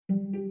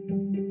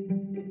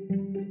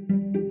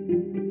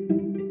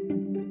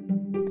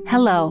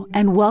Hello,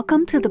 and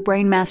welcome to the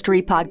Brain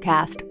Mastery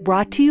Podcast,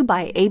 brought to you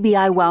by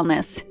ABI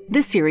Wellness.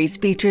 This series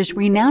features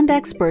renowned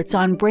experts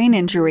on brain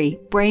injury,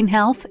 brain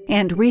health,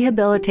 and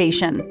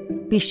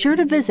rehabilitation. Be sure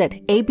to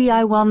visit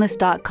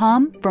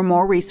abiwellness.com for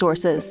more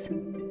resources. I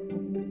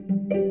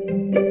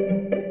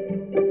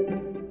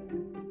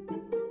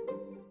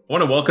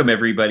want to welcome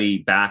everybody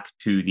back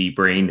to the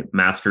Brain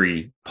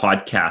Mastery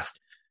Podcast.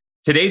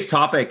 Today's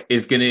topic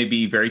is going to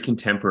be very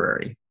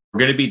contemporary. We're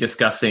going to be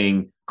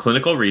discussing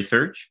clinical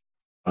research.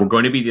 We're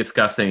going to be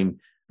discussing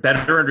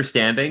better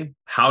understanding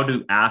how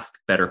to ask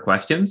better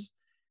questions.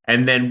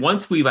 And then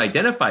once we've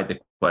identified the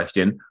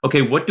question,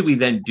 okay, what do we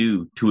then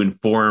do to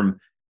inform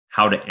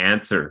how to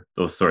answer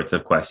those sorts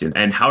of questions?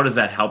 And how does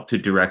that help to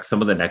direct some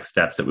of the next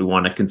steps that we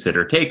want to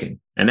consider taking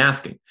and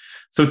asking?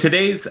 So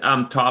today's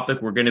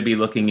topic, we're going to be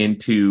looking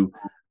into,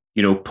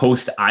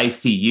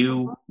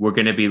 post-ICU. We're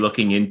going to be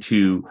looking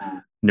into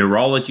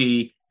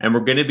neurology, and we're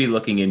going to be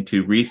looking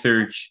into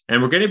research,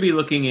 and we're going to be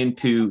looking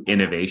into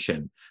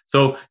innovation.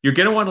 So you're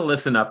going to want to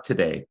listen up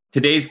today.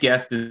 Today's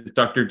guest is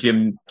Dr.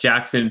 Jim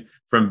Jackson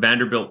from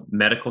Vanderbilt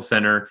Medical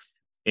Center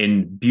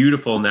in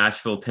beautiful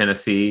Nashville,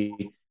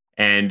 Tennessee.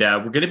 And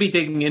we're going to be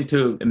digging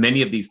into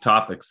many of these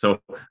topics. So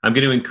I'm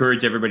going to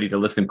encourage everybody to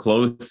listen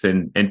close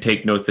and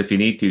take notes if you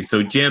need to.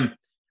 So Jim,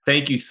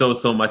 thank you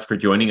so much for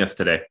joining us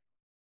today.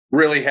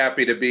 Really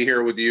happy to be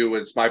here with you.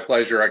 It's my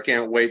pleasure. I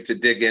can't wait to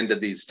dig into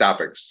these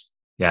topics.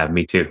 Yeah,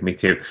 me too.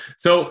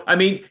 So,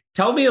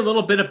 tell me a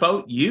little bit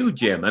about you,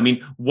 Jim.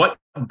 What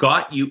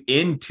got you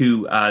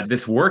into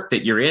this work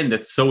that you're in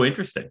that's so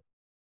interesting?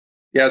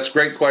 Yeah, it's a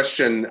great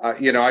question.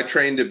 I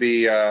trained to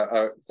be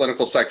a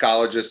clinical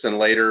psychologist and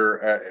later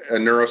a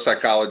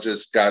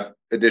neuropsychologist, got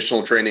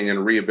additional training in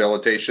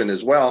rehabilitation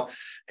as well,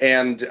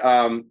 and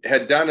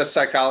had done a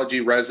psychology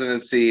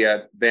residency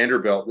at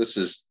Vanderbilt. This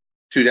is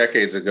 2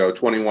 decades ago,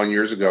 21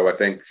 years ago, I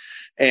think.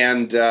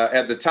 And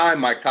at the time,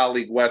 my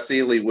colleague Wes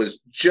Ely was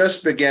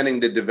just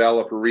beginning to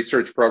develop a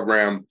research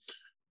program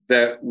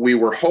that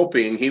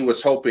he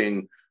was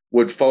hoping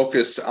would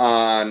focus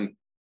on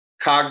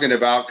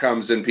cognitive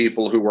outcomes in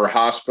people who were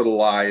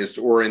hospitalized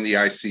or in the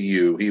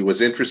ICU. He was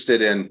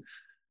interested in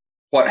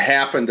what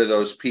happened to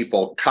those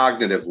people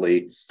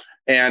cognitively.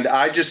 And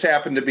I just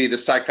happened to be the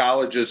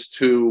psychologist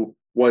who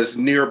was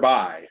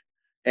nearby.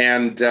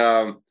 And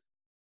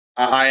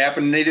I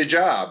happened to need a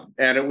job,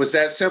 and it was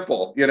that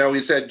simple.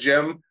 He said,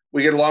 Jim,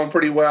 we get along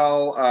pretty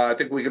well. I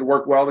think we could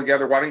work well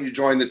together. Why don't you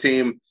join the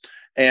team?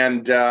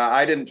 And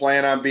I didn't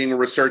plan on being a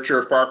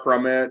researcher, far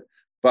from it,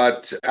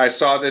 but I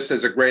saw this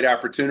as a great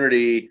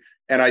opportunity,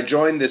 and I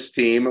joined this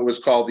team. It was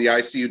called the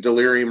ICU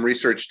Delirium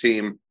Research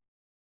Team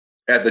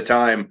at the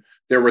time.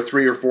 There were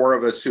 3 or 4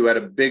 of us who had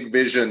a big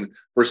vision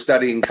for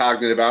studying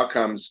cognitive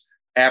outcomes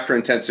after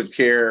intensive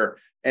care.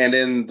 And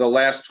in the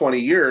last 20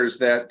 years,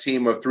 that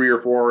team of 3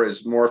 or 4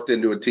 has morphed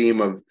into a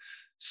team of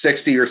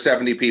 60 or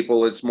 70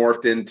 people. It's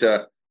morphed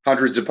into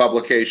hundreds of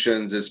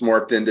publications. It's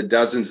morphed into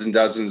dozens and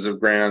dozens of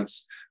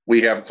grants.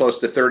 We have close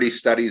to 30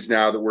 studies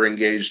now that we're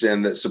engaged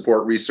in that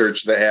support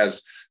research that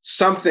has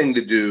something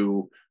to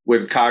do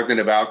with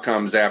cognitive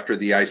outcomes after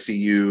the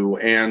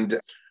ICU.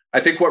 And I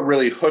think what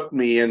really hooked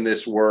me in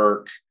this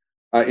work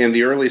in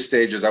the early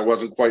stages, I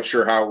wasn't quite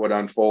sure how it would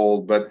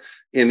unfold, but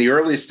in the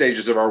early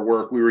stages of our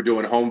work, we were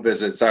doing home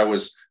visits. I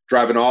was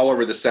driving all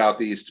over the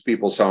Southeast to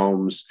people's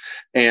homes,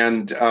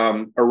 and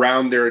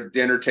around their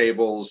dinner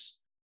tables,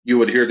 you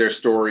would hear their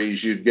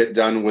stories. You'd get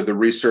done with the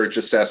research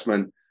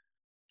assessment,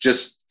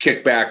 just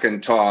kick back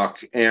and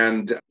talk,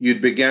 and I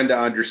began to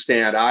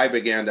understand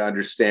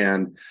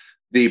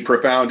the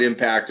profound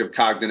impact of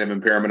cognitive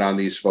impairment on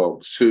these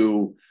folks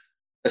who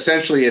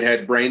essentially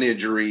had brain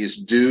injuries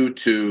due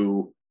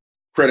to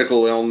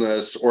critical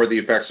illness or the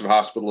effects of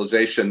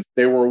hospitalization.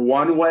 They were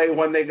one way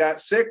when they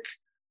got sick.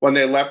 When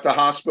they left the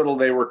hospital,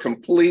 they were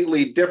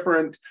completely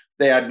different.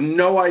 They had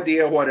no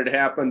idea what had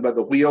happened, but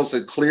the wheels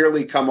had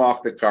clearly come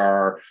off the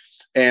car.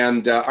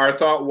 And our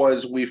thought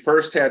was we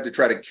first had to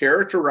try to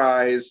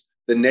characterize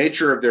the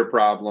nature of their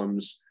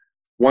problems.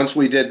 Once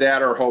we did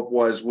that, our hope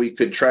was we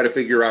could try to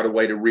figure out a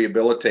way to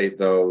rehabilitate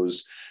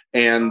those.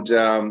 And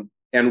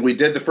we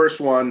did the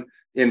first one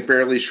in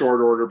fairly short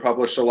order,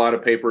 published a lot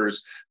of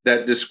papers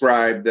that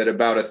described that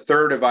about a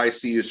third of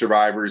ICU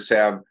survivors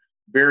have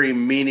very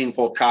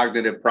meaningful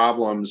cognitive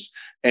problems.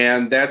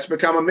 And that's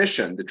become a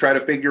mission to try to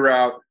figure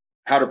out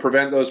how to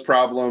prevent those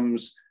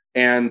problems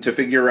and to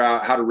figure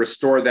out how to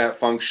restore that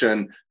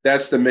function.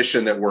 That's the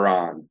mission that we're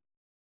on.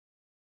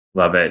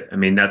 Love it.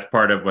 That's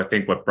part of, I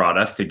think, what brought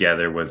us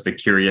together was the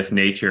curious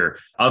nature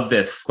of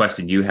this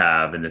question you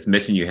have and this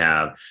mission you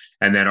have.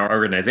 And then our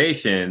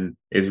organization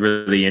is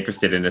really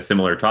interested in a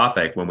similar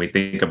topic when we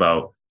think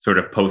about sort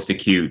of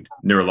post-acute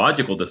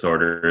neurological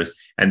disorders,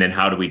 and then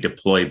how do we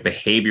deploy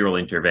behavioral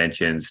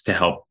interventions to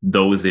help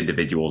those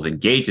individuals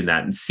engage in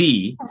that and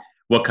see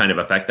what kind of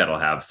effect that'll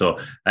have. So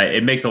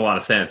it makes a lot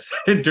of sense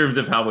in terms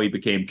of how we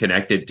became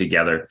connected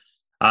together.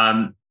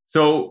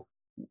 So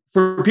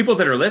for people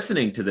that are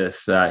listening to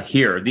this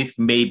here, these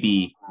may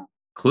be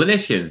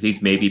clinicians,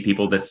 these may be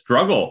people that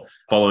struggle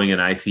following an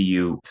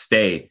ICU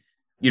stay.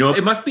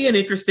 It must be an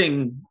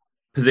interesting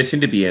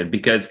position to be in,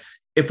 because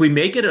if we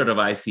make it out of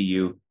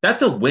ICU,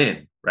 that's a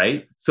win,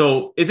 right?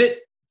 So is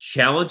it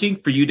challenging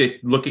for you to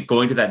look at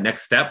going to that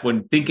next step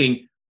when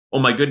thinking, oh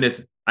my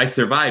goodness, I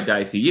survived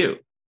ICU?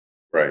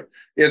 Right.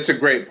 It's a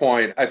great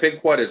point. I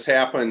think what has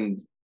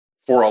happened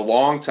for a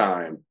long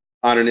time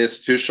on an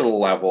institutional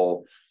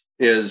level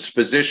is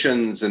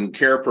physicians and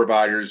care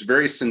providers,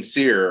 very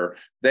sincere.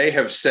 They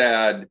have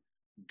said,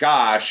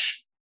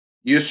 gosh,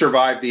 you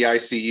survived the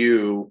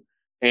ICU,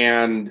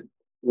 and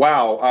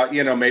wow,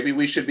 maybe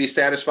we should be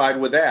satisfied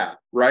with that,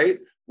 right?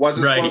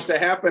 Wasn't supposed to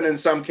happen in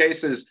some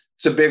cases.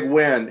 It's a big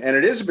win, and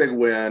it is a big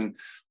win.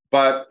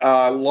 But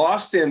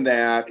lost in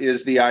that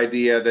is the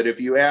idea that if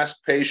you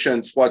ask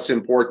patients what's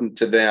important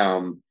to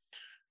them,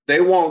 they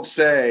won't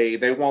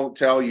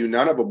tell you,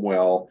 none of them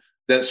will,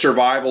 that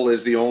survival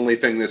is the only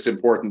thing that's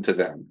important to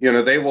them.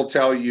 They will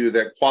tell you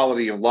that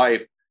quality of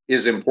life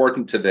is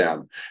important to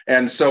them.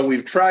 And so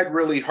we've tried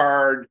really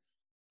hard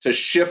to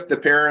shift the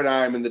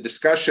paradigm in the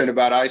discussion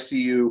about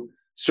ICU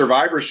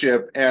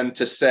survivorship and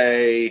to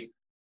say,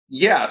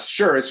 yes,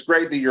 sure, it's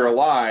great that you're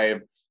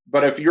alive,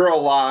 but if you're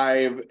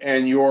alive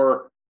and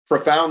you're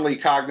profoundly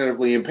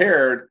cognitively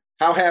impaired,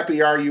 how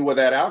happy are you with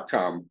that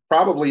outcome?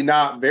 Probably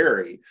not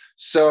very.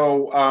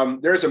 So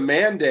there's a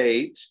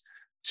mandate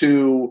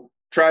to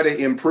try to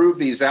improve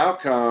these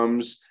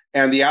outcomes.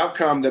 And the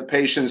outcome that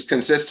patients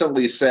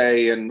consistently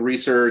say in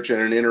research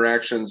and in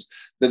interactions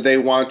that they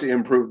want to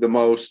improve the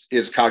most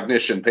is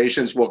cognition.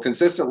 Patients will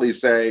consistently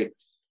say,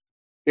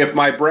 if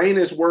my brain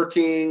is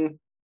working,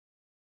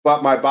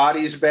 but my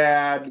body's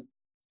bad,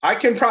 I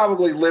can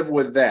probably live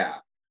with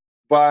that.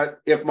 But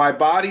if my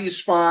body's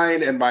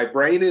fine and my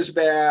brain is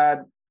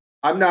bad,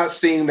 I'm not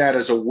seeing that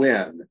as a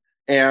win.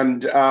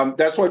 And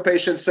that's what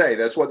patients say.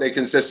 That's what they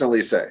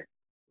consistently say.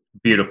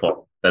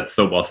 Beautiful. That's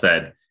so well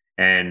said.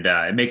 And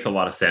it makes a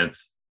lot of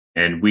sense.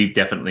 And we've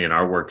definitely in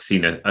our work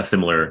seen a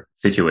similar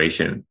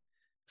situation.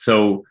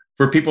 So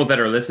for people that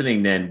are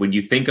listening then, when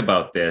you think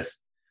about this,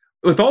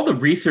 with all the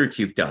research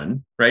you've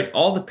done, right,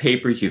 all the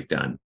papers you've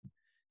done,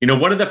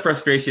 one of the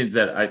frustrations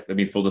that I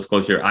mean, full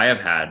disclosure, I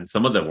have had in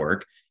some of the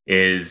work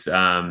is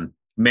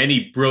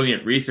many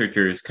brilliant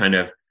researchers kind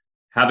of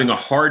having a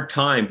hard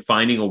time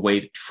finding a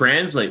way to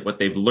translate what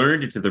they've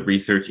learned into the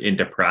research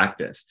into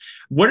practice.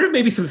 What are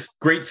maybe some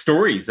great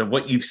stories of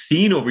what you've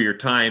seen over your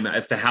time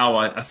as to how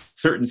a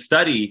certain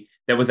study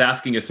that was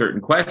asking a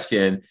certain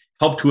question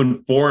helped to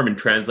inform and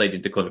translate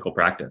into clinical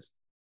practice?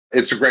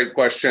 It's a great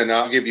question.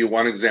 I'll give you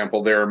one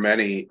example. There are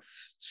many.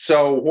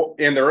 So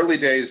in the early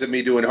days of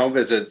me doing home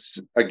visits,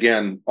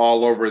 again,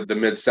 all over the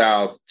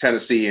Mid-South,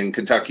 Tennessee and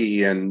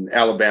Kentucky and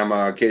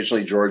Alabama,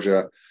 occasionally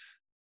Georgia,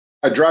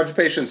 I'd drive to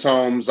patients'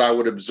 homes, I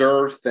would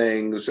observe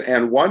things.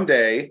 And one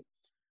day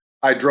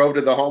I drove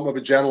to the home of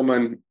a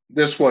gentleman.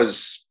 This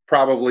was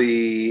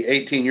probably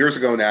 18 years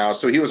ago now.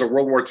 So he was a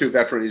World War II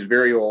veteran. He's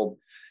very old.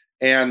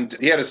 And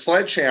he had a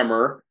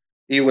sledgehammer.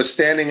 He was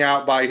standing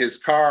out by his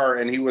car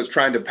and he was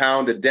trying to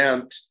pound a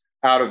dent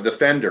out of the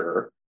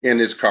fender in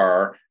his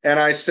car. And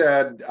I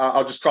said,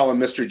 I'll just call him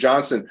Mr.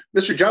 Johnson.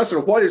 Mr. Johnson,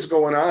 what is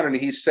going on? And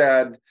he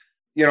said,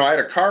 I had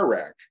a car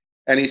wreck.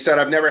 And he said,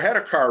 I've never had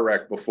a car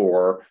wreck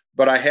before,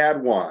 but I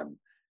had one.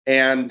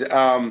 And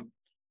the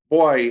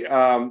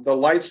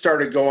lights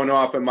started going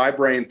off in my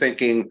brain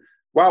thinking,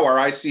 wow, our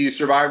ICU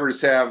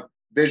survivors have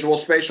visual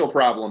spatial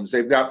problems.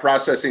 They've got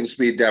processing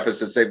speed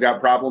deficits. They've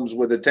got problems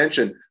with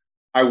attention.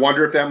 I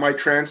wonder if that might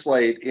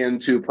translate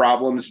into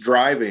problems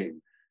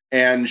driving.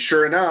 And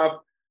sure enough,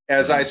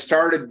 as I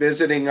started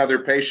visiting other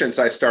patients,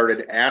 I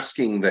started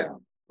asking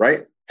them,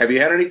 right? Have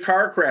you had any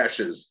car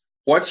crashes?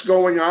 What's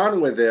going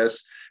on with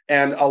this?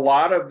 And a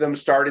lot of them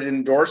started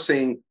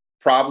endorsing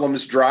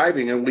problems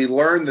driving. And we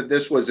learned that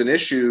this was an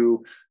issue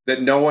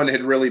that no one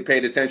had really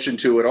paid attention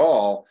to at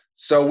all.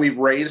 So we've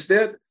raised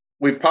it.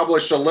 We've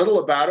published a little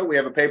about it. We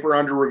have a paper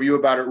under review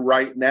about it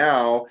right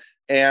now.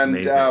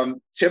 And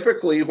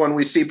typically when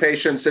we see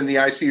patients in the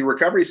ICU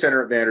Recovery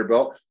Center at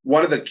Vanderbilt,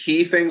 one of the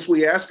key things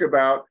we ask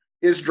about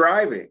is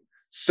driving.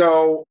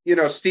 So,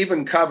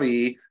 Stephen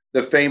Covey,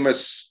 the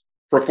famous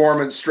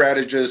performance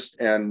strategist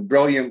and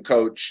brilliant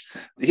coach,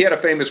 he had a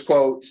famous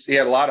quote. He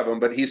had a lot of them,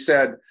 but he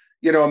said,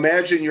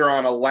 imagine you're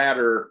on a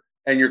ladder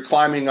and you're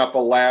climbing up a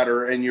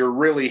ladder and you're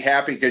really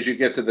happy because you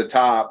get to the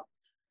top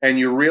and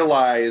you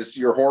realize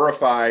you're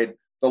horrified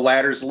the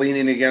ladder's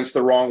leaning against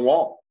the wrong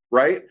wall,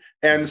 right?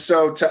 And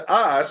so to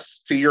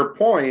us, to your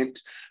point,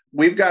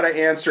 we've got to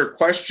answer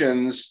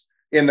questions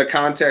in the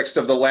context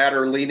of the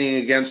ladder leaning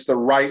against the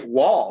right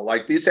wall.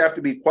 Like these have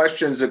to be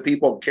questions that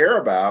people care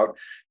about.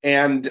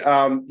 And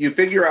you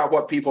figure out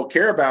what people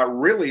care about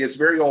really is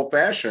very old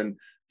fashioned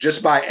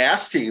just by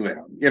asking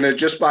them,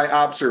 just by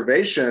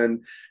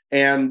observation.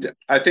 And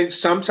I think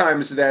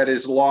sometimes that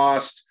is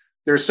lost.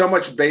 There's so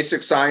much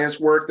basic science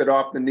work that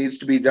often needs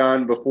to be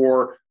done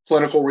before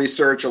clinical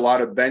research, a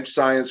lot of bench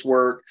science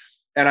work.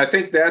 And I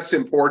think that's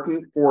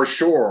important for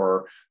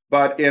sure.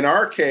 But in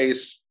our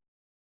case,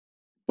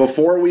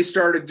 Before we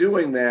started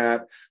doing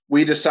that,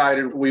 we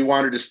decided we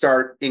wanted to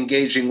start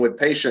engaging with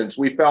patients.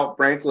 We felt,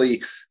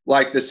 frankly,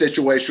 like the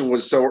situation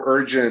was so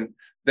urgent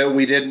that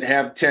we didn't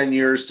have 10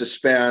 years to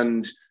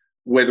spend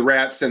with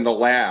rats in the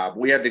lab.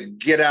 We had to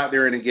get out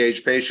there and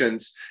engage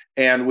patients.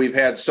 And we've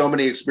had so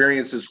many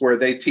experiences where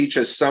they teach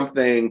us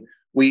something,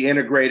 we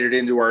integrate it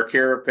into our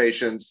care of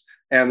patients,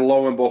 and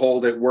lo and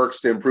behold, it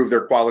works to improve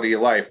their quality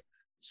of life.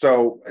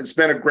 So it's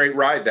been a great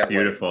ride that way.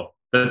 Beautiful.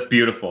 That's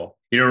beautiful.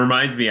 It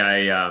reminds me,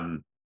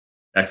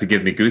 actually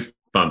give me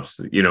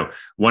goosebumps.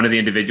 One of the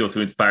individuals who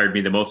inspired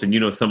me the most,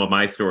 and some of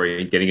my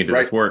story in getting into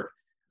this work,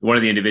 one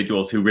of the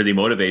individuals who really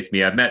motivates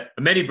me, I've met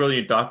many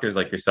brilliant doctors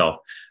like yourself,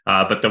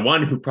 but the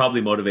one who probably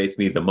motivates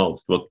me the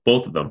most, well,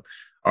 both of them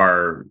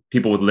are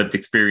people with lived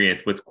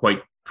experience with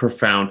quite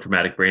profound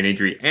traumatic brain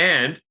injury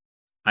and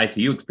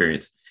ICU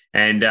experience.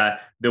 And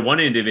the one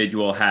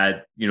individual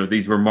had,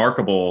 these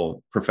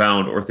remarkable,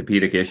 profound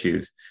orthopedic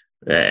issues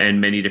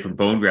and many different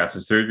bone grafts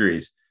and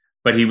surgeries,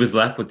 but he was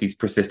left with these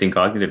persisting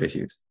cognitive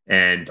issues.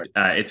 And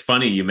it's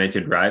funny, you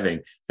mentioned driving.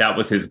 That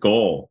was his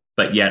goal,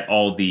 but yet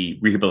all the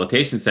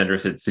rehabilitation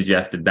centers had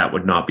suggested that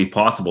would not be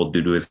possible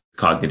due to his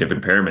cognitive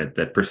impairment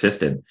that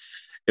persisted.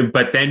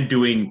 But then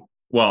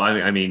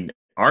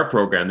our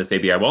program, this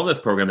ABI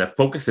Wellness program that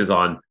focuses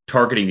on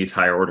targeting these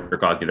higher order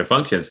cognitive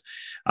functions,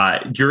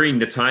 during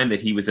the time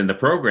that he was in the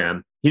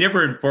program, he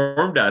never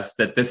informed us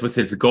that this was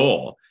his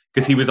goal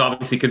because he was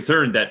obviously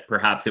concerned that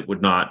perhaps it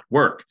would not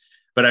work.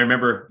 But I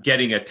remember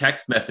getting a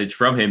text message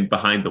from him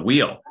behind the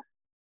wheel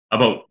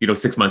about,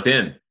 6 months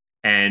in,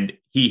 and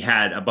he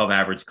had above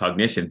average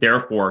cognition,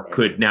 therefore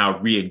could now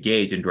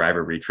re-engage in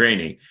driver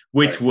retraining,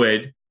 which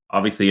would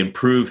obviously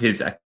improve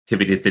his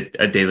activities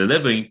at daily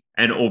living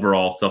and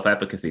overall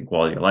self-efficacy and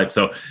quality of life.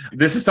 So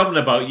this is something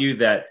about you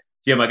that,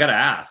 Jim, I got to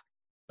ask,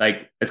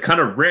 it's kind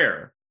of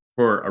rare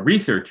for a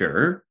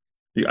researcher.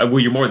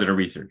 Well, you're more than a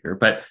researcher,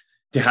 but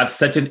to have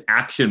such an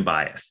action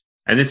bias.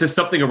 And this is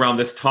something around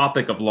this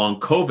topic of long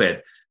COVID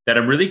that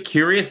I'm really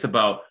curious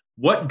about.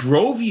 What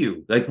drove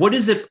you? What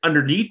is it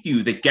underneath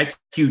you that gets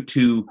you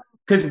to,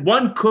 because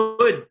one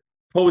could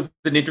pose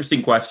an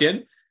interesting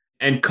question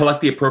and collect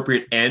the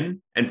appropriate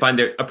N and find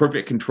the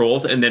appropriate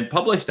controls and then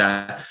publish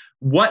that.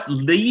 What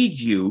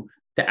leads you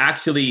to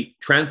actually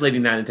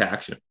translating that into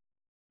action?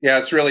 Yeah,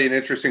 it's really an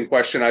interesting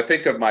question. I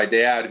think of my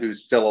dad,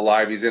 who's still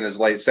alive. He's in his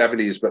late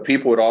 70s, but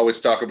people would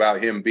always talk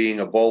about him being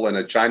a bull in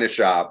a china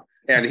shop.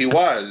 And he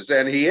was,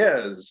 and he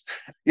is.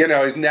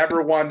 He's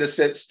never one to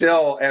sit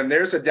still. And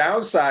there's a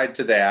downside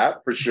to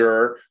that for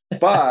sure,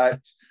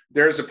 but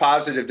there's a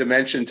positive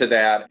dimension to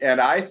that.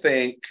 And I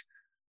think,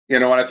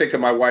 when I think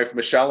of my wife,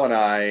 Michelle, and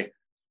I,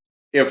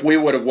 if we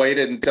would have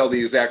waited until the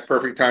exact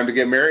perfect time to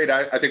get married,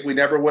 I think we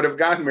never would have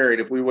gotten married.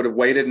 If we would have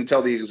waited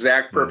until the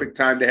exact perfect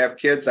time to have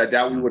kids, I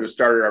doubt we would have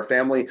started our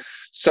family.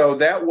 So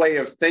that way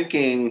of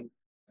thinking,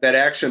 that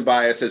action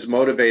bias has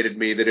motivated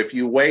me, that if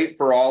you wait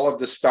for all of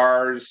the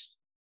stars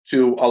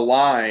to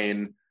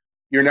align,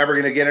 you're never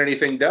going to get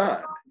anything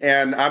done.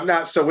 And I'm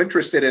not so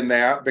interested in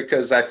that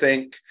because I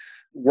think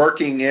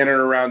working in and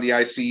around the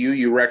ICU,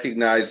 you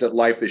recognize that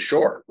life is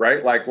short,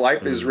 right?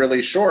 Life is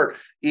really short.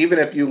 Even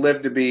if you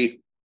live to be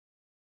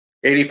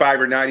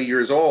 85 or 90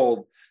 years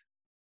old,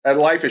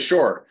 life is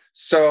short.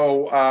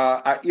 So,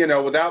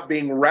 without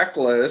being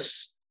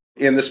reckless,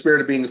 in the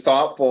spirit of being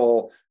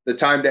thoughtful, the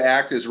time to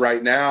act is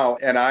right now.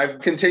 And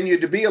I've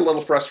continued to be a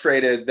little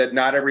frustrated that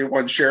not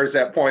everyone shares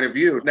that point of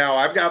view. Now,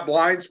 I've got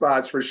blind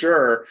spots for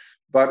sure,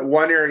 but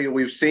one area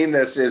we've seen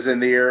this is in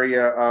the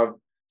area of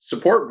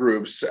support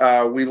groups.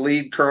 We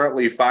lead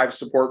currently 5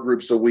 support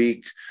groups a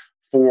week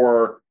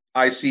for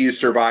ICU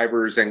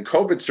survivors and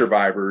COVID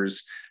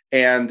survivors.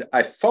 And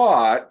I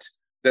thought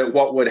that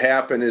what would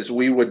happen is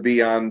we would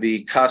be on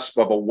the cusp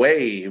of a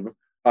wave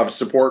of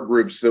support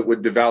groups that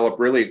would develop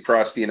really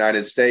across the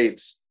United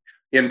States,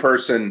 in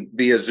person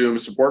via Zoom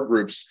support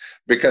groups,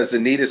 because the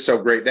need is so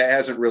great. That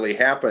hasn't really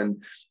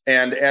happened.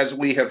 And as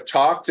we have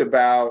talked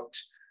about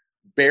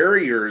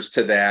barriers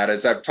to that,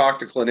 as I've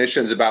talked to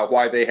clinicians about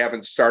why they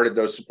haven't started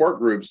those support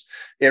groups,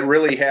 it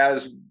really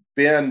has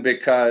been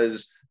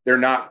because they're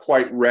not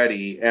quite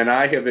ready. And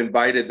I have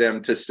invited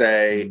them to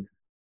say,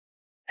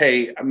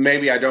 hey,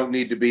 maybe I don't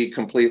need to be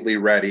completely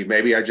ready.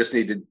 Maybe I just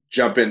need to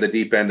jump in the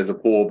deep end of the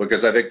pool,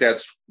 because I think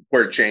that's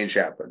where change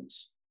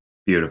happens.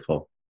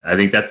 Beautiful. I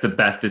think that's the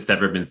best it's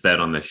ever been said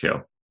on this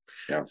show.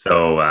 Yeah.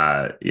 So,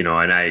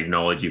 and I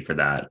acknowledge you for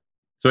that.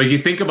 So as you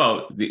think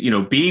about,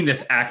 being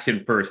this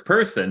action first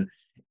person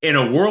in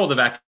a world of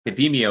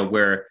academia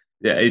where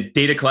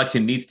data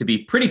collection needs to be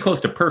pretty close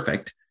to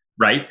perfect,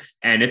 right?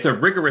 And it's a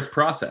rigorous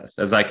process,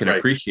 as I can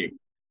appreciate.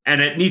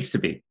 And it needs to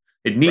be.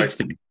 It needs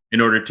to be in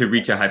order to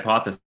reach a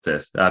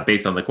hypothesis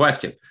based on the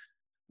question.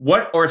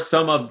 What are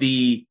some of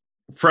the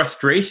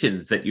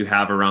frustrations that you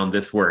have around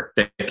this work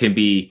that can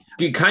be,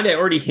 you kind of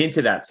already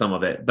hinted at some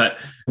of it, but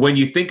when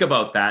you think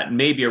about that,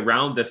 maybe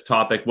around this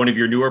topic, one of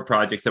your newer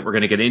projects that we're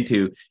going to get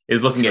into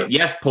is looking at,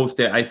 yes,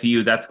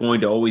 post-ICU, that's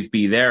going to always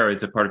be there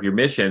as a part of your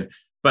mission,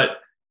 but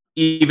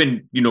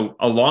even,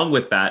 along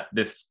with that,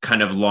 this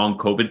kind of long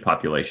COVID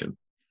population.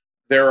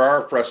 There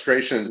are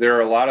frustrations. There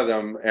are a lot of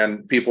them,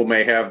 and people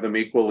may have them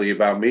equally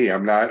about me.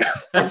 I'm not,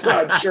 I'm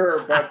not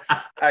sure, but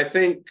I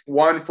think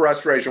one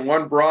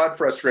broad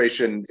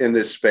frustration in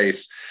this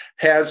space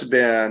has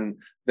been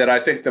that I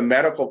think the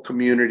medical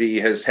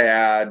community has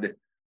had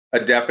a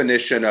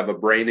definition of a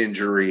brain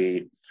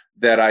injury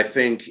that I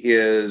think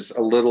is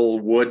a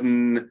little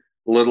wooden,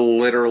 little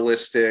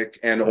literalistic,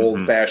 and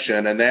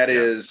old-fashioned. And that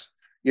is,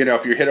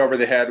 if you're hit over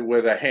the head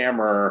with a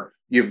hammer,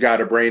 you've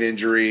got a brain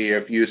injury.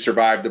 If you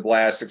survived a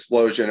blast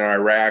explosion in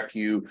Iraq,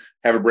 you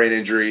have a brain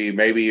injury.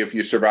 Maybe if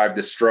you survived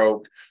a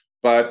stroke.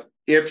 But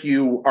if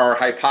you are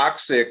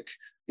hypoxic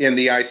in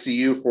the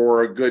ICU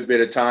for a good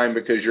bit of time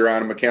because you're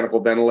on a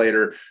mechanical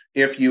ventilator,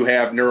 if you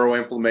have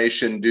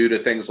neuroinflammation due to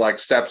things like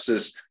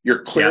sepsis,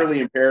 you're clearly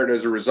impaired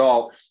as a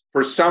result.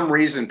 For some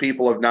reason,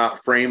 people have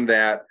not framed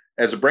that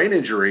as a brain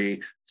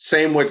injury.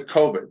 Same with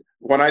COVID.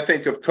 When I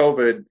think of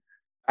COVID,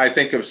 I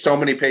think of so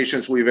many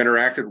patients we've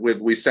interacted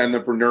with. We send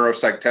them for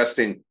neuropsych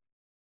testing.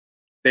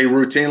 They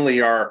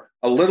routinely are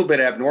a little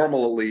bit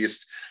abnormal, at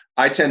least.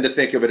 I tend to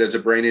think of it as a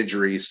brain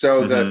injury.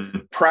 So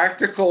the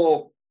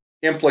practical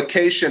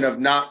implication of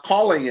not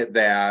calling it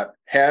that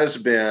has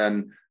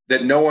been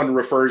that no one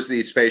refers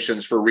these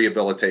patients for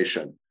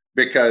rehabilitation,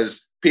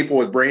 because people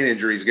with brain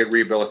injuries get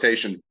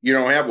rehabilitation. You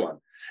don't have one.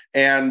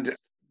 And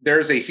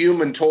there's a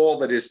human toll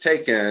that is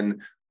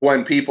taken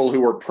when people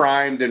who are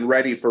primed and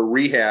ready for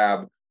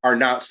rehab are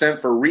not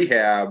sent for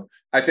rehab.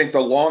 I think the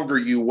longer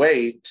you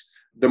wait,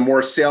 the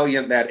more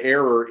salient that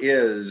error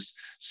is.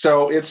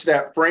 So it's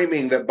that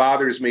framing that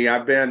bothers me.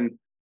 I've been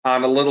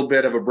on a little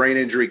bit of a brain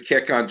injury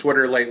kick on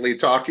Twitter lately,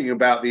 talking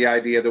about the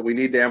idea that we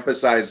need to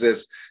emphasize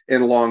this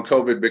in long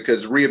COVID,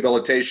 because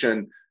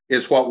rehabilitation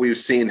is what we've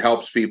seen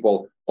helps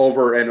people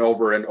over and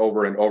over and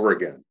over and over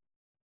again.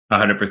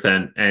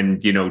 100%.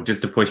 And,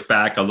 just to push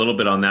back a little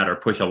bit on that, or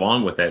push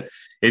along with it,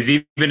 is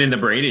even in the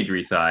brain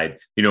injury side,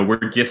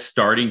 we're just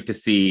starting to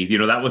see,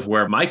 that was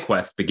where my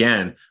quest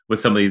began with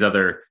some of these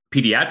other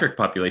pediatric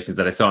populations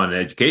that I saw in an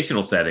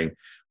educational setting,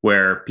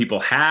 where people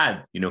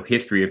had,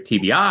 history of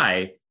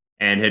TBI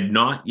and had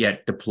not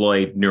yet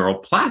deployed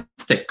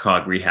neuroplastic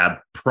cog rehab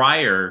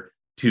prior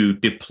to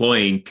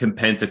deploying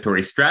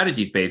compensatory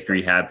strategies-based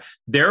rehab,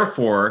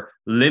 therefore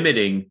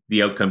limiting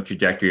the outcome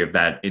trajectory of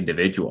that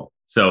individual.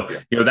 So,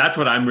 that's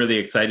what I'm really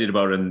excited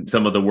about, in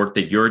some of the work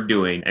that you're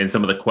doing and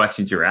some of the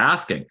questions you're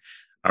asking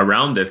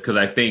around this, because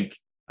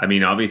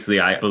obviously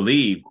I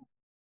believe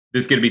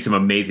there's going to be some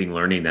amazing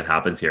learning that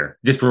happens here,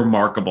 just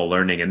remarkable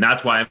learning. And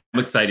that's why I'm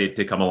excited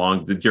to come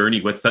along the journey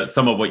with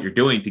some of what you're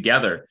doing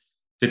together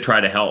to try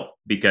to help,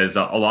 because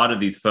a lot of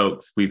these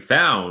folks we've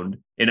found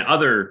in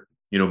other,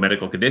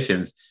 medical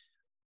conditions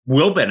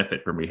will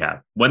benefit from rehab.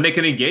 When they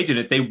can engage in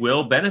it, they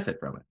will benefit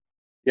from it.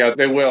 Yeah,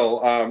 they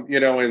will.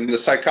 In the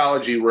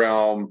psychology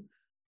realm,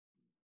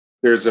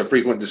 there's a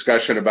frequent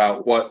discussion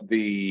about what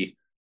the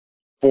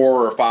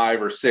 4 or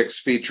 5 or 6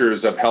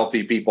 features of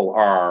healthy people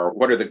are.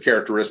 What are the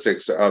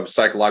characteristics of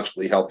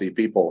psychologically healthy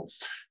people?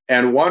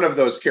 And one of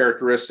those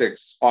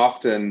characteristics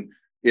often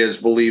is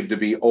believed to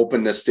be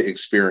openness to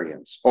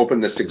experience.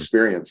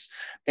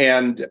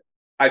 And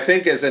I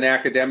think as an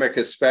academic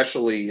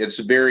especially, it's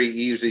very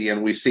easy,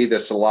 and we see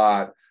this a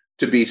lot,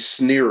 to be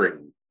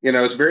sneering.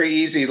 It's very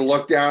easy to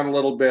look down a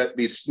little bit,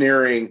 be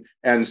sneering,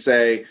 and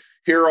say,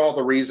 here are all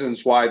the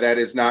reasons why that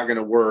is not going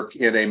to work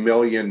in a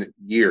million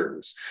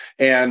years.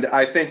 And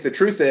I think the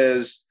truth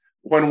is,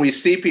 when we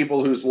see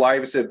people whose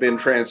lives have been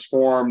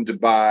transformed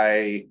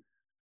by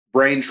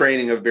brain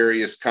training of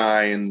various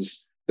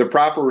kinds, the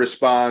proper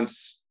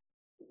response,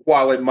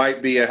 while it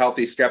might be a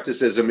healthy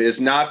skepticism, is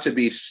not to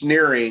be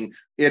sneering.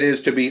 It is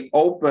to be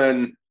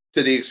open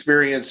to the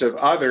experience of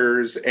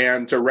others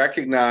and to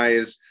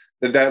recognize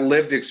that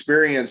lived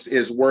experience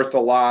is worth a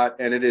lot,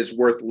 and it is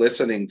worth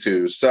listening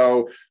to.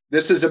 So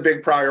this is a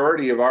big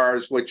priority of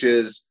ours, which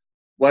is,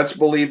 let's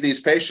believe these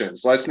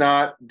patients. Let's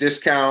not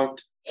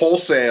discount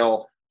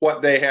wholesale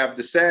what they have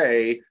to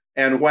say.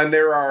 And when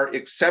there are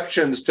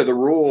exceptions to the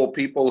rule,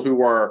 people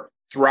who are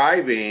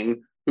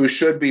thriving, who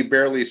should be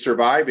barely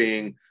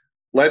surviving,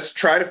 let's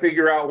try to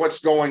figure out what's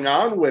going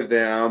on with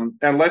them,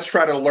 and let's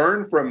try to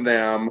learn from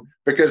them,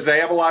 because they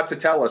have a lot to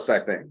tell us,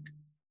 I think.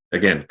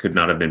 Again, could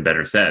not have been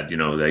better said.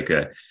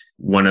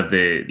 One of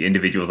the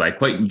individuals I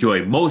quite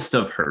enjoy most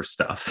of her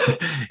stuff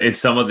is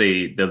some of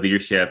the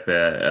leadership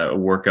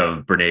work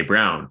of Brene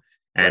Brown,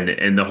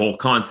 and the whole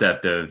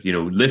concept of,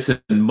 listen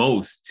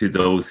most to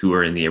those who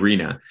are in the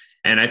arena.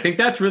 And I think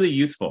that's really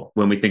useful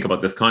when we think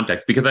about this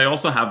context, because I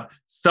also have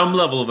some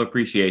level of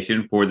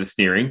appreciation for the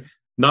sneering,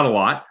 not a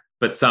lot,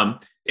 but some.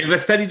 If a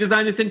study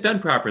design isn't done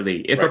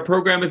properly, if a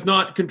program is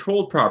not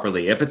controlled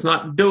properly, if it's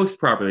not dosed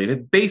properly, if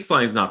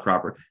baseline is not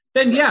proper,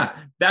 then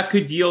that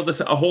could yield us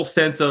a whole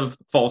sense of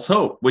false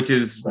hope, which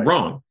is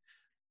wrong.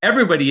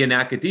 Everybody in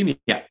academia,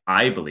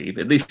 I believe,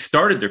 at least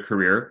started their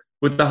career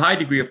with a high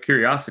degree of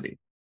curiosity,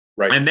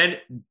 and then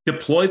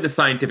deployed the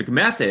scientific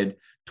method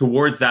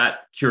towards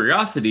that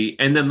curiosity,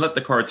 and then let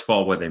the cards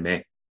fall where they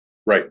may.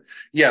 Right.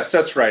 Yes,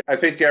 that's right. I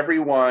think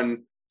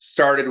everyone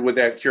started with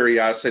that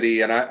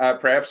curiosity, and I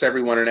perhaps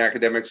everyone in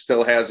academics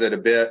still has it a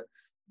bit,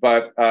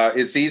 but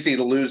it's easy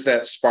to lose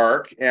that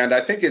spark. And I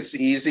think it's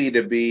easy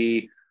to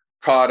be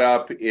caught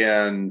up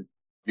in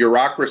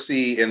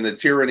bureaucracy, in the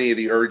tyranny of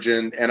the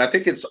urgent. And I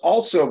think it's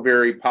also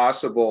very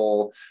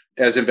possible,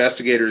 as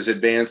investigators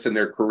advance in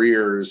their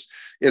careers,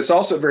 it's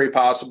also very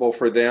possible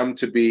for them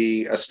to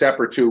be a step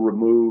or two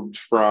removed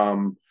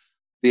from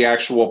the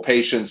actual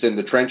patients in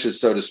the trenches,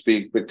 so to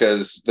speak,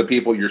 because the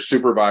people you're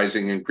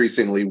supervising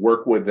increasingly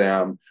work with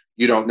them.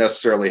 You don't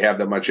necessarily have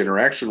that much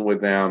interaction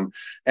with them.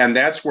 And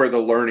that's where the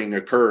learning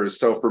occurs.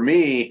 So for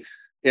me,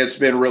 it's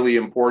been really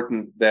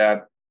important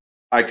that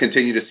I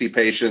continue to see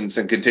patients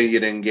and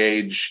continue to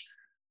engage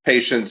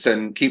patients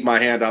and keep my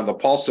hand on the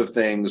pulse of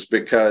things,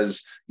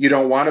 because you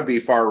don't want to be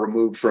far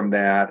removed from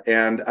that.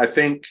 And I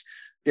think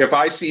if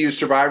ICU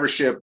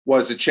survivorship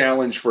was a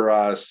challenge for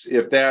us,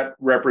 if that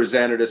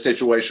represented a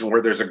situation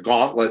where there's a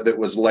gauntlet that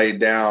was laid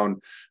down,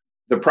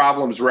 the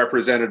problems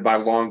represented by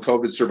long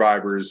COVID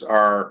survivors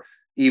are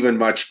even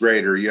much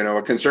greater. You know,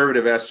 a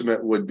conservative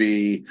estimate would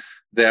be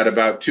that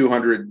about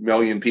 200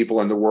 million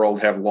people in the world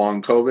have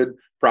long COVID.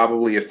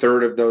 Probably a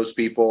third of those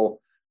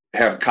people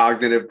have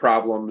cognitive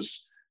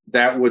problems.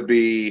 That would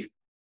be,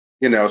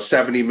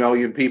 70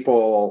 million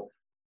people.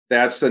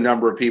 That's the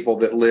number of people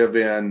that live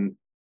in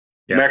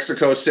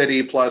Mexico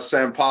City, plus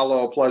Sao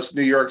Paulo, plus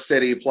New York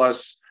City,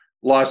 plus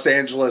Los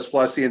Angeles,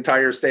 plus the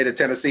entire state of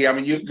Tennessee. I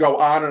mean, you can go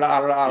on and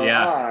on and on and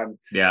on.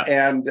 Yeah.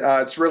 And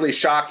it's really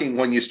shocking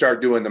when you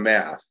start doing the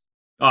math.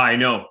 Oh, I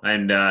know.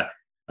 And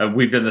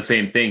we've done the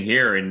same thing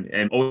here.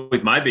 And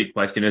always my big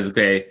question is,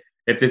 okay,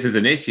 if this is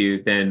an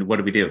issue, then what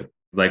do we do?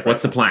 Like,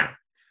 what's the plan?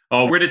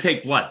 Oh, we're going to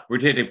take blood. We're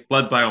going to take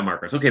blood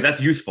biomarkers. Okay, that's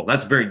useful.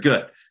 That's very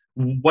good.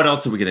 What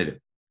else are we going to do?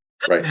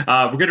 Right.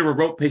 We're going to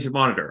remote patient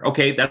monitor.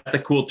 Okay, that's a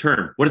cool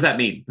term. What does that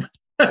mean?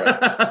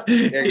 Right.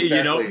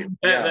 Exactly.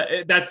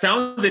 That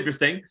sounds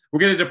interesting. We're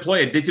going to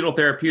deploy a digital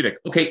therapeutic.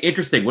 Okay,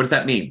 interesting. What does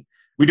that mean?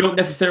 We don't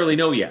necessarily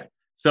know yet.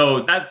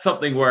 So that's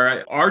something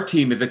where our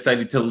team is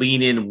excited to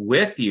lean in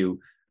with you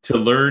to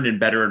learn and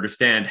better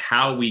understand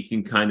how we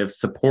can kind of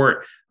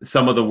support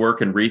some of the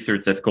work and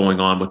research that's going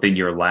on within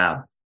your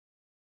lab.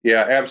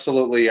 Yeah,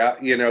 absolutely.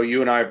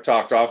 You and I have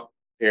talked off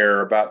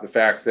air about the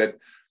fact that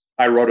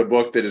I wrote a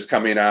book that is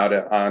coming out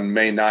on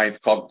May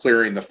 9th called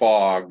Clearing the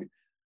Fog: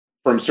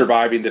 From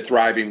Surviving to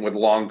Thriving with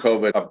Long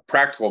COVID, a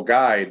practical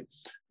guide.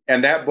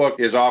 And that book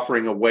is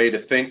offering a way to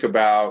think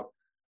about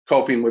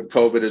coping with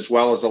COVID, as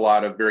well as a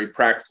lot of very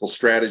practical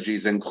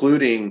strategies,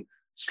 including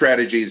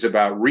strategies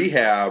about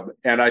rehab.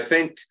 And I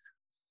think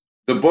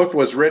the book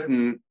was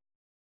written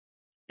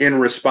in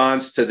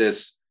response to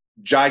this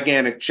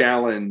gigantic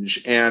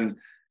challenge. And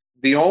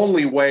the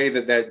only way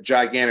that that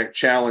gigantic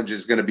challenge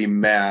is going to be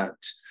met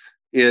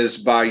is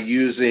by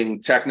using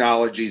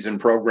technologies and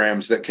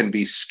programs that can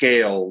be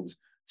scaled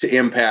to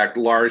impact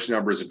large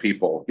numbers of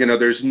people.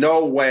 There's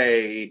no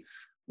way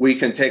we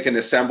can take an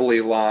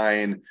assembly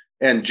line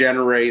and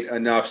generate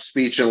enough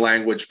speech and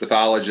language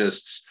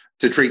pathologists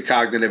to treat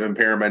cognitive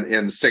impairment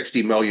in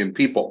 60 million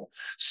people.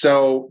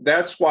 So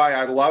that's why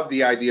I love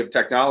the idea of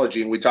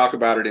technology, and we talk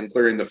about it in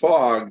Clearing the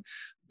Fog,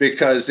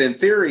 because in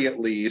theory, at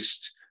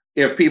least,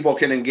 if people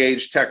can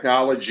engage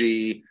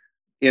technology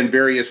in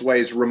various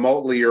ways,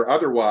 remotely or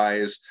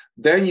otherwise,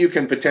 then you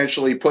can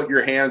potentially put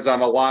your hands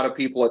on a lot of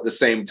people at the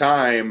same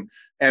time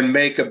and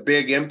make a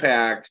big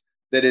impact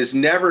that is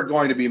never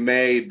going to be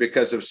made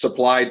because of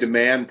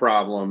supply-demand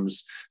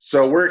problems.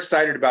 So we're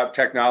excited about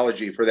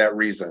technology for that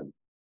reason.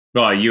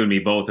 Well, you and me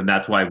both. And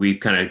that's why we've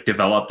kind of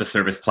developed a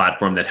service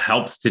platform that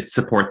helps to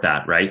support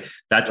that, right?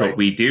 That's right. What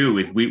we do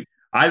is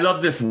I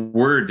love this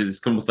word. It's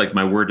almost like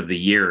my word of the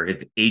year.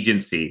 It's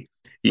agency.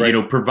 Right.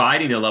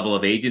 Providing a level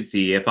of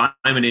agency. If I'm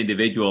an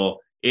individual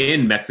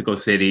in Mexico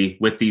City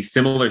with these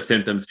similar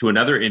symptoms to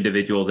another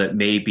individual that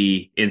may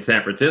be in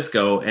San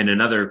Francisco and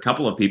another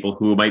couple of people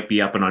who might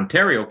be up in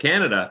Ontario,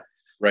 Canada,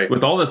 right,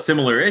 with all the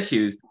similar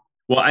issues.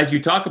 Well, as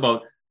you talk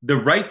about, the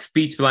right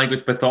speech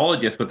language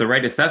pathologist with the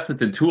right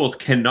assessments and tools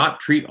cannot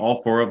treat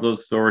all 4 of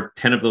those or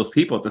 10 of those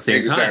people at the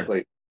same time.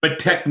 Exactly. But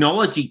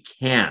technology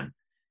can.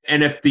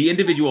 And if the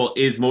individual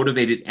is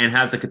motivated and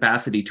has the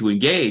capacity to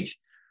engage,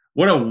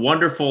 what a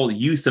wonderful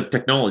use of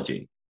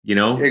technology,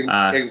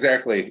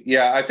 Exactly.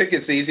 Yeah, I think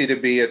it's easy to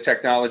be a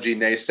technology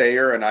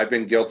naysayer, and I've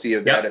been guilty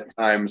of that at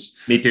times.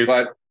 Me too.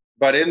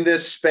 But in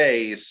this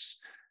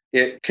space,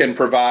 it can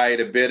provide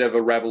a bit of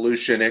a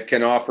revolution. It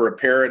can offer a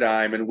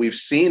paradigm, and we've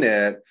seen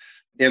it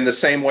in the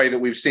same way that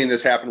we've seen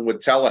this happen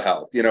with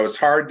telehealth. It's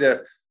hard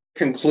to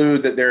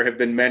conclude that there have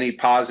been many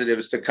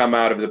positives to come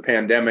out of the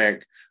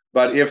pandemic,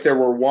 but if there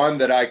were one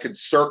that I could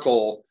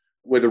circle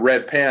with a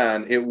red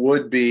pen, it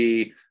would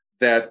be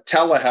that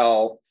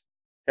telehealth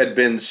had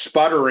been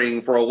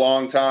sputtering for a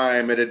long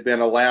time. It had been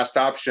a last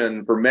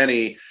option for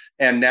many.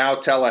 And now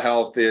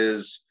telehealth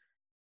is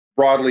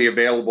broadly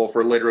available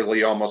for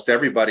literally almost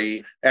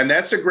everybody. And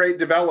that's a great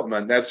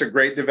development. That's a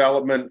great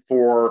development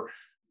for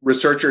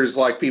researchers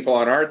like people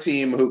on our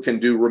team who can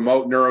do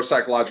remote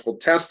neuropsychological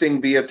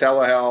testing via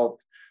telehealth,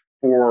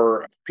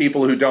 for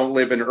people who don't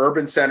live in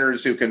urban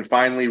centers who can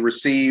finally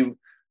receive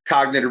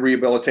cognitive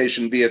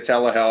rehabilitation via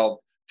telehealth.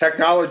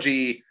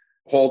 Technology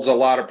holds a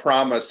lot of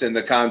promise in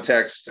the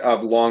context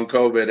of long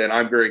COVID, and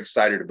I'm very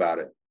excited about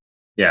it.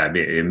 Yeah,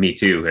 me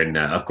too. And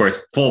of course,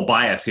 full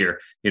bias here.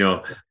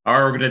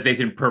 Our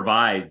organization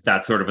provides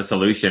that sort of a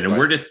solution. And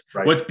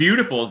what's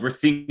beautiful is we're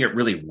seeing it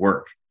really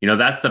work.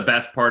 That's the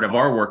best part of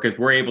our work is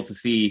we're able to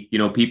see,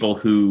 people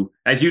who,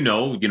 as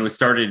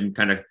started in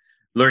kind of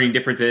learning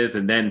differences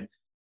and then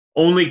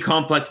only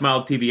complex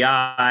mild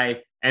TBI.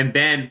 And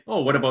then,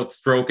 what about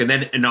stroke? And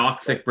then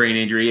anoxic brain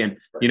injury. And,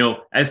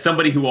 as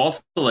somebody who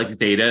also likes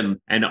data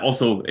and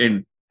also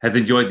has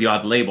enjoyed the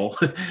odd label,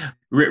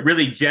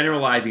 really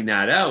generalizing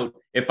that out.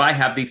 If I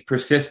have these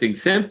persisting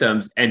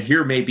symptoms and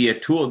here may be a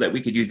tool that we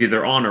could use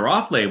either on or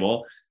off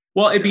label,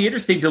 well, it'd be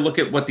interesting to look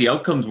at what the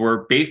outcomes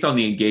were based on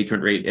the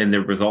engagement rate and the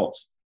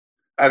results.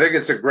 I think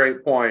it's a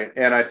great point.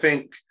 And I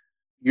think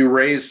you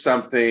raised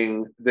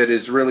something that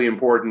is really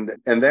important.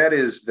 And that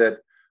is that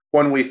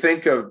when we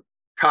think of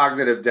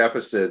cognitive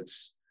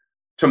deficits,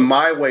 to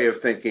my way of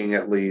thinking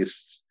at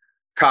least,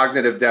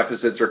 cognitive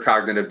deficits are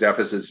cognitive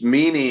deficits,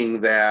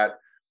 meaning that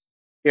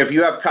if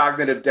you have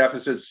cognitive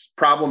deficits,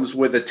 problems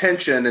with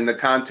attention in the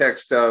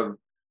context of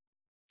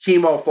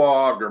chemo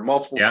fog or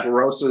multiple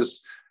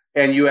sclerosis,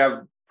 and you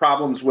have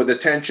problems with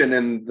attention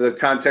in the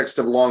context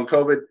of long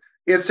COVID,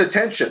 it's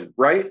attention,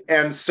 right?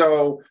 And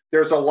so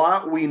there's a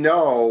lot we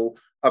know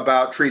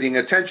about treating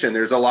attention.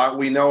 There's a lot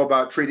we know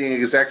about treating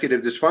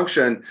executive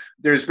dysfunction.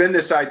 There's been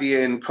this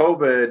idea in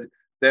COVID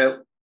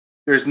that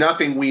there's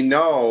nothing we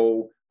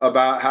know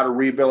about how to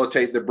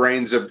rehabilitate the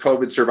brains of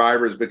COVID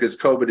survivors because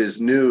COVID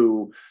is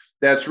new.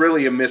 That's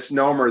really a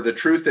misnomer. The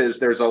truth is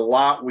there's a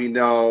lot we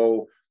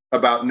know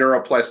about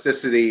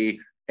neuroplasticity,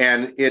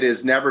 and it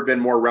has never been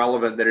more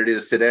relevant than it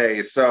is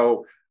today.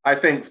 So I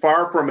think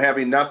far from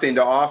having nothing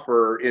to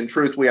offer, in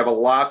truth, we have a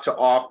lot to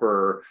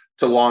offer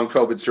to long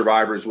COVID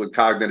survivors with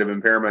cognitive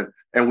impairment.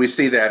 And we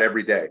see that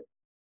every day.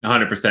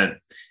 100%.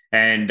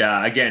 And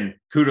again,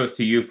 kudos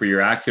to you for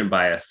your action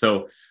bias.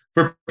 So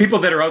for people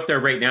that are out there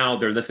right now,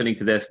 they're listening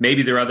to this,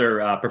 maybe there are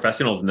other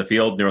professionals in the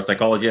field,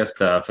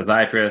 neuropsychologists,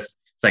 physiatrists,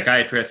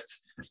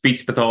 psychiatrists,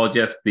 speech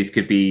pathologists. These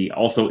could be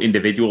also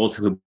individuals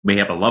who may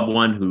have a loved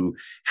one who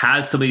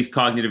has some of these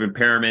cognitive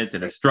impairments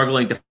and is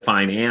struggling to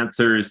find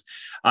answers.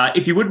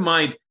 If you wouldn't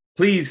mind,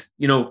 please,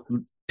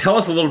 tell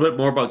us a little bit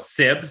more about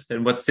SIBS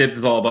and what SIBS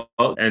is all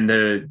about and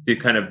the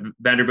kind of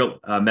Vanderbilt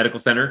Medical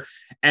Center,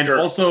 and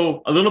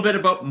also a little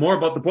bit more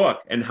about the book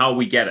and how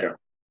we get it.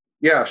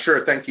 Yeah,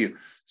 sure. Thank you.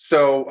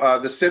 So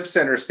the SIBS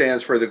Center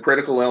stands for the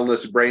Critical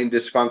Illness, Brain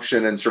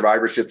Dysfunction, and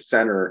Survivorship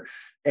Center.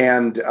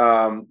 And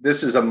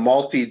this is a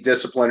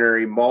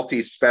multidisciplinary,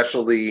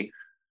 multi-specialty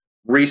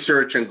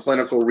research and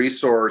clinical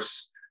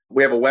resource.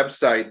 We have a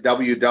website,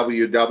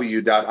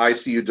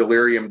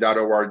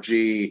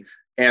 www.icudelirium.org,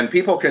 and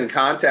people can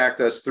contact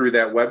us through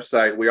that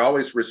website. We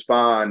always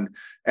respond,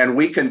 and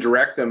we can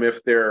direct them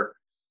if they're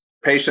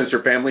patients or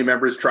family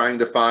members trying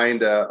to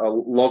find a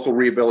local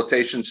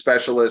rehabilitation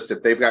specialist.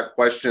 If they've got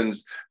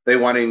questions they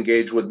want to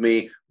engage with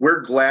me,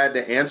 we're glad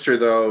to answer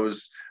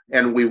those,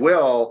 and we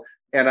will.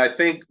 And I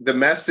think the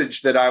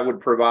message that I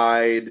would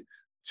provide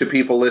to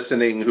people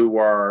listening who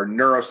are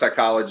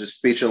neuropsychologists,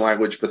 speech and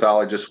language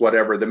pathologists,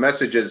 whatever, the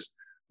message is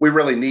we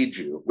really need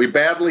you. We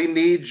badly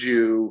need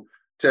you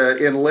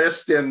to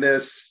enlist in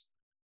this,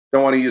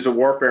 don't want to use a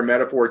warfare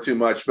metaphor too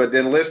much, but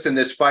enlist in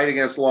this fight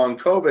against long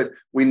COVID.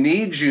 We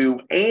need you,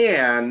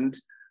 and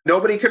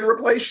nobody can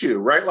replace you,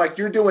 right? Like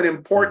you're doing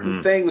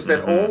important things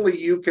that only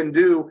you can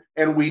do,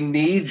 and we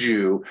need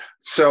you.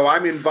 So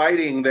I'm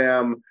inviting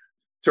them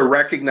to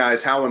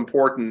recognize how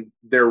important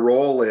their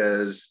role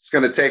is. It's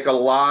going to take a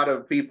lot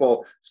of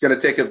people. It's going to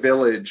take a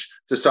village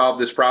to solve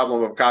this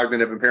problem of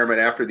cognitive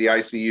impairment after the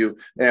ICU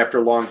and after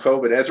long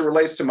COVID. As it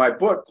relates to my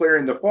book,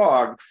 Clearing the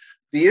Fog,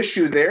 the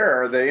issue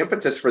there, the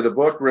impetus for the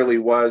book really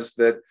was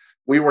that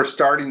we were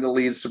starting to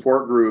lead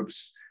support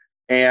groups,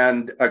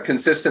 and a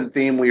consistent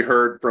theme we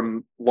heard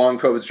from long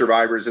COVID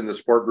survivors in the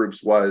support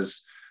groups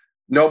was,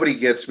 nobody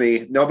gets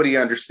me, nobody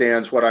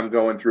understands what I'm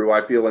going through,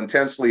 I feel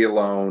intensely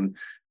alone.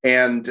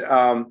 And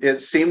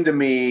it seemed to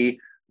me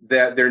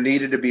that there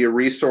needed to be a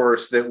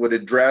resource that would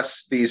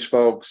address these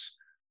folks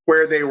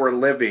where they were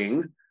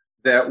living,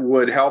 that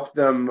would help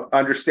them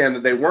understand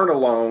that they weren't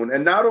alone.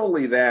 And not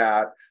only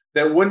that,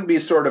 that wouldn't be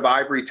sort of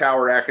ivory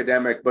tower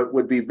academic, but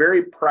would be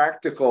very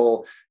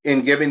practical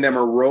in giving them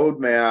a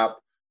roadmap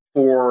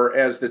for,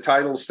 as the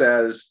title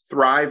says,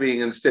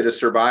 thriving instead of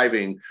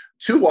surviving.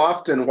 Too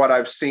often what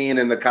I've seen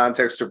in the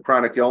context of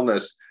chronic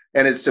illness,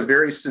 and it's a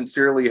very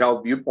sincerely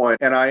held viewpoint,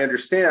 and I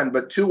understand,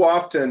 but too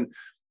often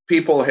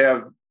people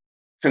have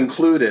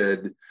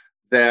concluded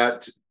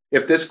that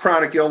if this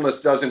chronic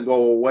illness doesn't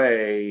go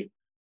away,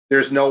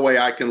 there's no way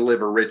I can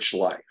live a rich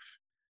life.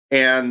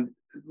 And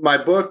my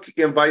book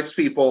invites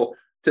people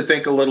to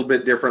think a little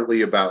bit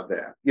differently about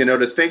that,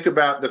 to think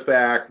about the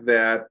fact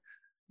that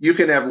you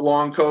can have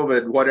long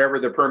COVID, whatever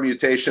the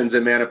permutations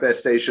and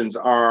manifestations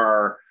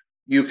are,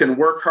 you can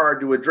work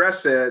hard to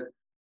address it,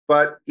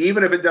 But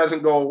even if it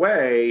doesn't go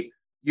away,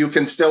 you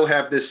can still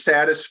have this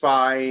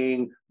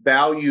satisfying,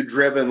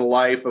 value-driven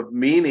life of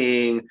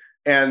meaning.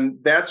 And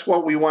that's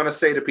what we want to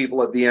say to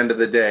people at the end of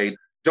the day.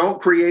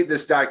 Don't create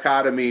this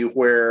dichotomy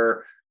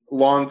where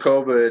long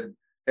COVID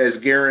has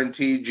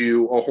guaranteed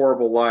you a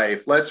horrible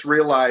life. Let's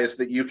realize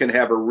that you can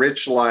have a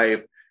rich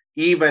life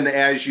even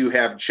as you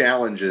have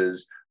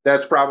challenges.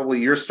 That's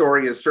probably your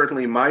story. It's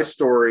certainly my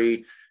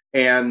story.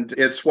 And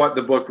it's what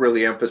the book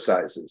really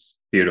emphasizes.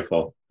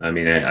 Beautiful. I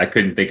mean, I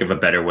couldn't think of a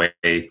better way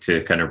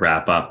to kind of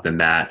wrap up than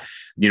that.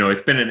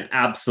 It's been an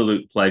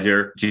absolute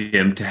pleasure,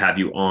 Jim, to have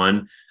you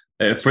on.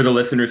 For the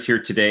listeners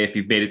here today, if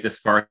you've made it this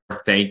far,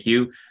 thank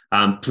you.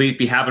 Please,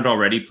 if you haven't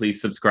already, please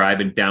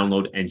subscribe and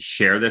download and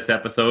share this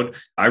episode.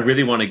 I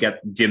really want to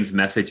get Jim's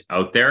message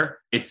out there.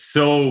 It's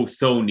so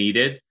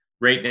needed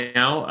right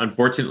now.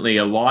 Unfortunately,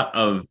 a lot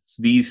of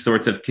these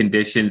sorts of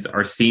conditions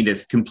are seen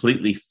as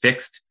completely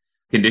fixed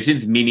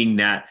conditions, meaning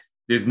that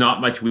there's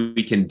not much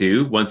we can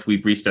do once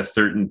we've reached a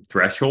certain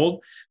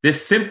threshold.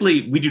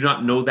 We do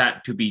not know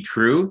that to be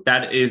true.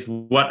 That is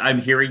what I'm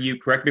hearing you.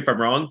 Correct me if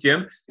I'm wrong,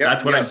 Jim. Yep,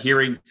 that's what I'm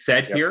hearing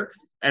said here.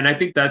 And I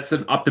think that's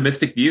an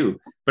optimistic view,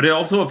 but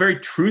also a very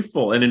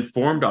truthful and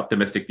informed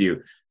optimistic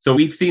view. So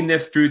we've seen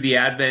this through the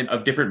advent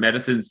of different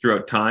medicines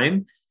throughout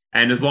time.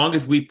 And as long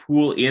as we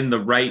pool in the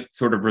right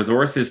sort of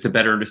resources to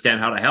better understand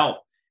how to help,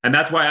 and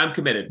that's why I'm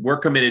committed. We're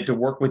committed to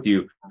work with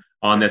you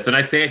on this. And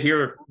I say it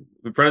here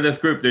in front of this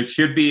group, there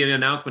should be an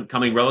announcement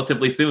coming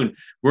relatively soon.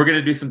 We're going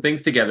to do some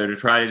things together to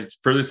try to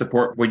further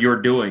support what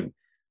you're doing.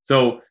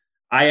 So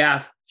I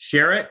ask,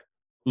 share it,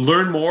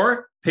 learn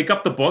more, pick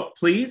up the book,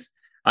 please.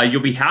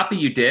 You'll be happy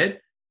you did.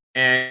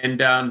 And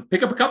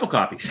pick up a couple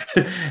copies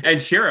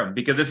and share them,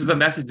 because this is a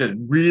message that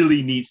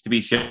really needs to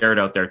be shared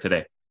out there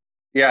today.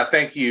 Yeah,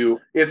 thank you.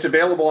 It's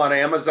available on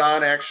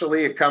Amazon,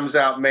 actually. It comes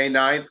out May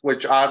 9th,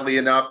 which oddly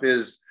enough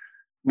is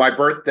my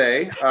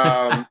birthday,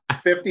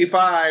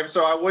 55.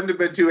 So I wouldn't have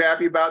been too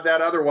happy about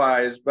that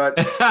otherwise. But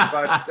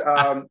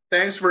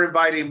thanks for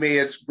inviting me.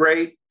 It's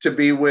great to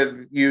be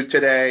with you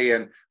today.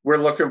 And we're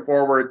looking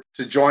forward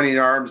to joining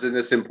arms in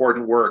this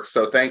important work.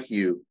 So thank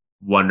you.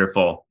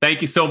 Wonderful.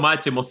 Thank you so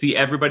much. And we'll see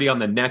everybody on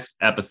the next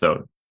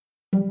episode.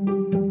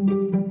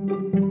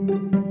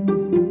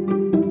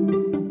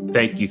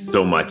 Thank you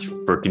so much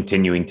for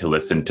continuing to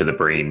listen to the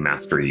Brain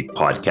Mastery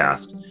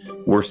podcast.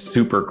 We're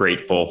super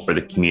grateful for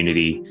the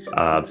community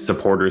of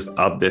supporters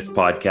of this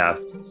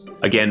podcast.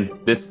 Again,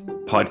 this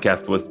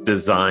podcast was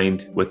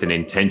designed with an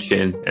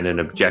intention and an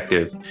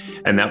objective,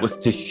 and that was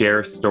to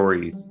share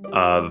stories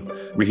of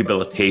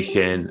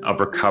rehabilitation, of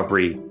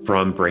recovery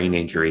from brain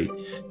injury,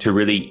 to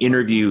really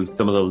interview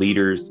some of the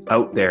leaders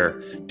out there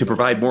to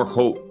provide more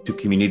hope to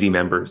community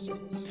members.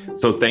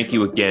 So thank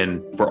you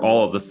again for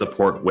all of the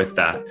support with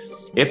that.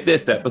 If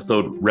this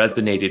episode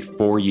resonated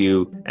for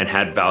you and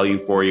had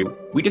value for you,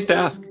 we just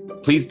ask,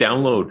 please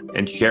download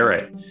and share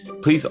it.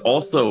 Please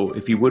also,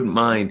 if you wouldn't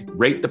mind,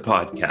 rate the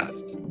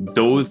podcast.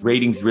 Those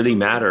ratings really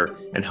matter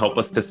and help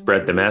us to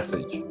spread the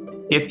message.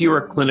 If you're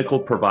a clinical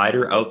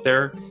provider out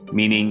there,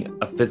 meaning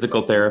a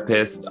physical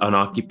therapist, an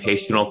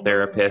occupational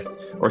therapist,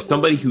 or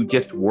somebody who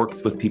just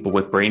works with people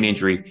with brain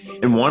injury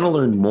and want to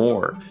learn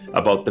more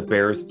about the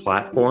BEARS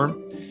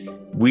platform,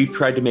 we've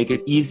tried to make it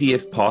as easy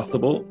as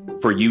possible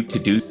for you to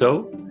do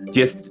so.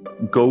 Just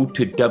go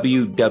to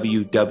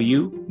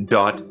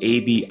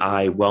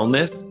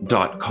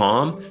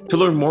www.abiwellness.com to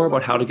learn more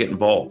about how to get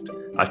involved.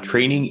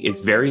 Training is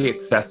very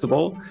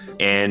accessible,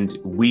 and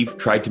we've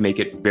tried to make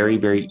it very,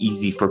 very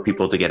easy for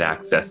people to get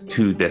access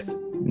to this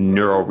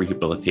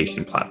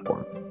neurorehabilitation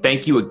platform.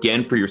 Thank you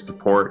again for your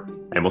support,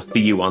 and we'll see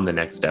you on the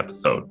next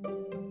episode.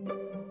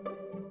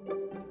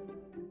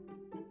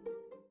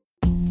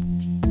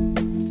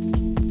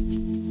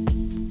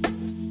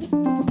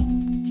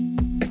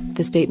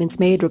 The statements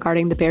made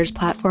regarding the BEARS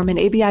platform and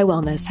ABI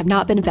Wellness have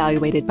not been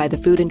evaluated by the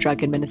Food and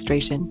Drug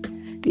Administration.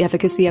 The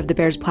efficacy of the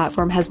BEARS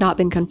platform has not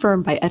been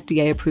confirmed by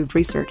FDA-approved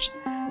research.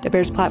 The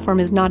BEARS platform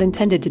is not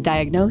intended to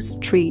diagnose,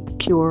 treat,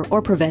 cure,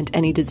 or prevent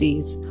any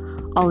disease.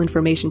 All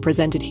information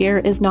presented here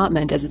is not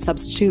meant as a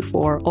substitute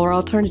for or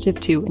alternative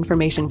to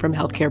information from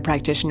healthcare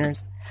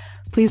practitioners.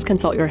 Please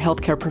consult your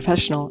healthcare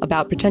professional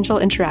about potential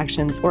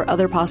interactions or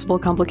other possible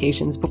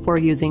complications before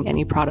using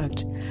any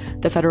product.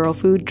 The Federal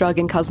Food, Drug,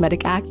 and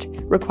Cosmetic Act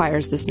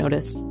requires this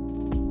notice.